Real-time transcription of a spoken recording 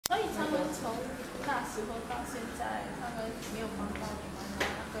到现在他们没有帮到你们吗？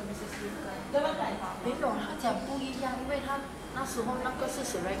那个 Mrs. Lim 跟没有，他讲不一样，因为他那时候那个是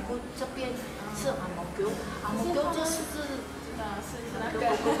Serangoon这边是阿毛狗，阿毛狗就是那个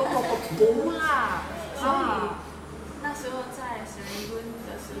不啦，所以那时候在 Serangoon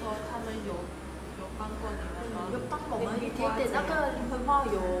的时候，他们有帮过你们吗？有帮我们一点点，那个林辉茂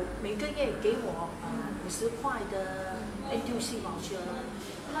有每个月给我50块的 NTUC voucher，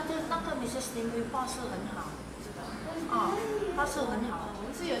 那个 Mrs. 林辉茂是很好，他是很好。我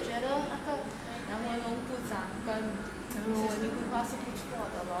是有觉得那个杨文龙部长跟 Mrs. 林辉茂是不错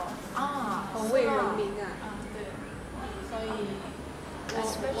的咯。很为人民啊。对，所以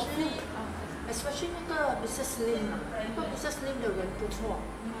especially 那个 Mrs. Lim 那个 Mrs. Lim 的人不错，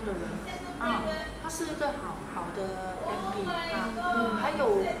的人他是一个好的 MP 还有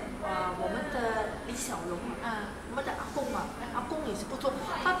我们的李小龙我们的阿公也是不错，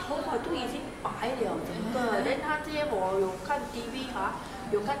他头发都已经白了整个，连他这些我有看 TV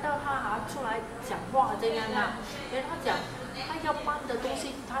有看到他出来讲话这样连他讲他要搬的东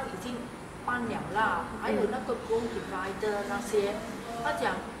西他已经搬了啦，还有那个 blogosphere 的那些，他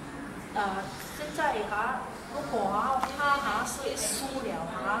讲现在如果他是输了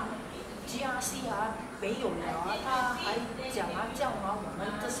GRC 没有了他还讲叫我们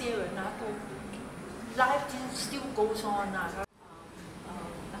这些人都 life still goes on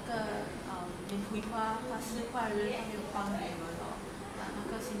那个林辉花他是坏人，他没有帮你们哦。那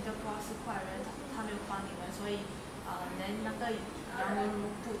个新加坡是坏人，他没有帮你们，所以连那个杨文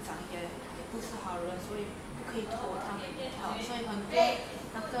龙部长也不是好人，所以不可以拖他们一条，所以很多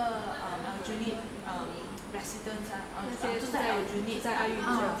那个Aljunied residents 就在Aljunied就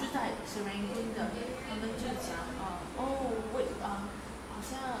在 Serangoon 的，他们就讲好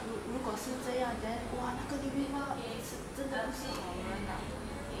像如果是这样的，哇，那个林辉花真的不是好人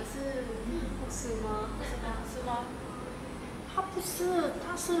可是不是吗？是吗？他不是，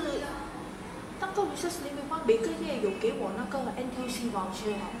他是那个Mrs. Lim每个月有给我那个 NTUC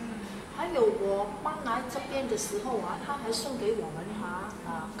voucher 还有我搬来这边的时候他还送给我们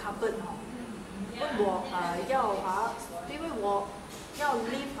cupboard问我因为我要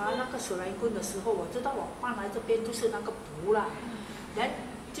leave 那个Serangoon的时候，我知道我搬来这边就是那个补啦，然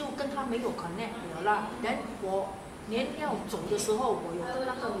就跟他没有 connect 了啦，然我连要走的时候，我有跟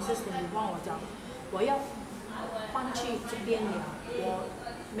那个 Mrs. Lim我讲，我要搬去这边了，我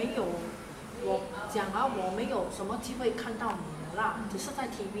讲我没有什么机会看到你了啦，只是在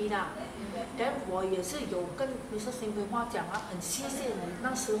TV 啦。然我也是有跟 Mrs. Lim 讲很谢谢你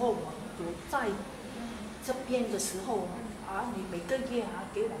那时候我有在这边的时候你每个月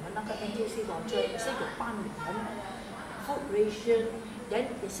给我们那个 NTUC voucher 也是有帮我们 food ration， 人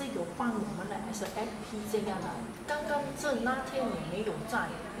也是有帮我们的 as MP 这样的。刚刚那天你没有在，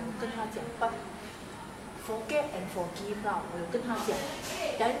我跟他讲吧。Forget and forgive 啦，我有跟他讲，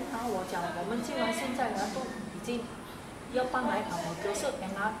然后我讲我们既然现在都已经要搬来阿毛狗，是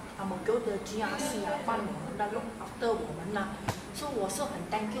阿毛狗的 GRC 帮我们的 look after 我们所以我是很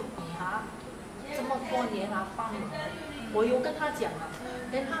thank you 你这么多年帮我们，我有跟他讲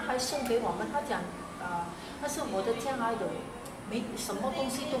连他还送给我们，他讲但是我的家什么东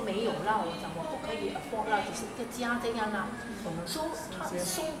西都没有啦，我讲我不可以 afford 啦，只是一个家这样所以他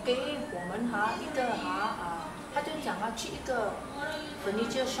送给我们一个他就讲去一个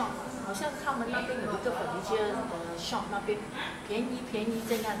furniture shop， 好像他们那边有一个 furniture shop 那边便宜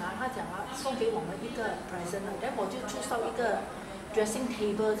这样他讲送给我们一个 present， 然后我就出售一个 dressing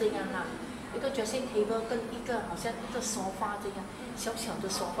table 这样一个 dressing table 跟一个好像一个沙发这样小小的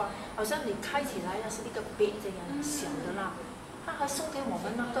沙发，好像你开起来是一个 bed 这样小的啦。他还送给我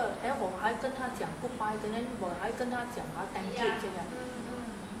们那个，我还跟他讲 goodbye 的，我还跟他讲thank you 这样。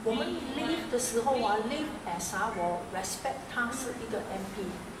我们 leave 的时候leave as 我 respect 他是一个 MP，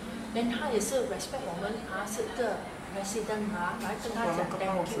 连他也是 respect 我们是一个 resident 来跟他讲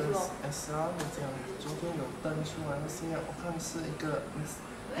thank you 咯。你讲昨天有登出来，现在我看是一个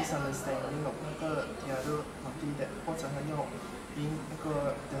misunderstanding 那个other party 的，或者还要 in 那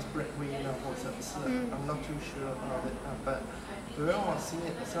个 desperate way 或者是I'm not too sure about it but 有人我现在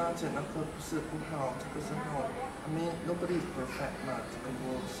讲那个不是不好，这个是好。I mean nobody is perfect 嘛，这个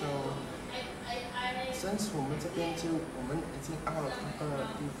world so since 我们这边我们已经 out了那个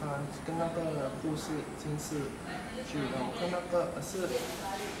地方，跟那个护士已经是久了，我看那个他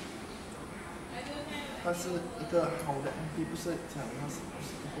是一个好的 MP， 不是讲他是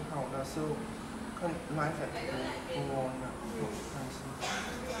不好的，所以看 life at go on 但是。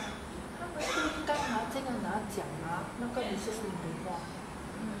不应该这样讲那个Mrs. Lim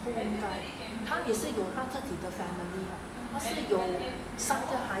不应该，他也是有他自己的 family他是有3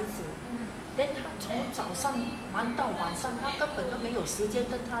个孩子，连他从早早上忙到晚上，他根本都没有时间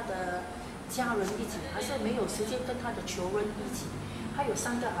跟他的家人一起，还是没有时间跟他的仇人一起。他有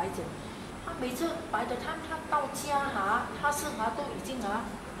3个孩子，他每次摆的他到家他是都已经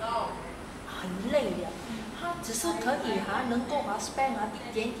很累了，他只是可以能够spend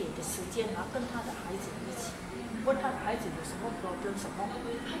一点点的时间跟他的孩子一起，问他的孩子有什么 problem 什么，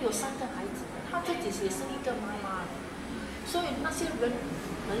他有3个孩子，他自己也是一个妈妈，所以那些人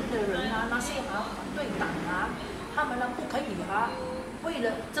那些反对党他们不可以为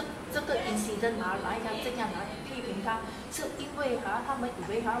了这个 incident 来这样批评他，是因为他们以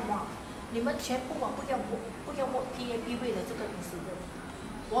为哇，你们全部不要我 PAP 为了这个 incident，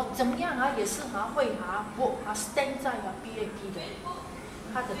 我怎么样也是会我stand 在PAP 的，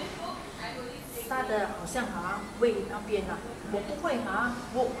他的好像为那边我不会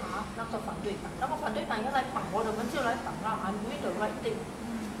我那个反对党，那个反对党要来绑我们就来绑I'm doing the right thing。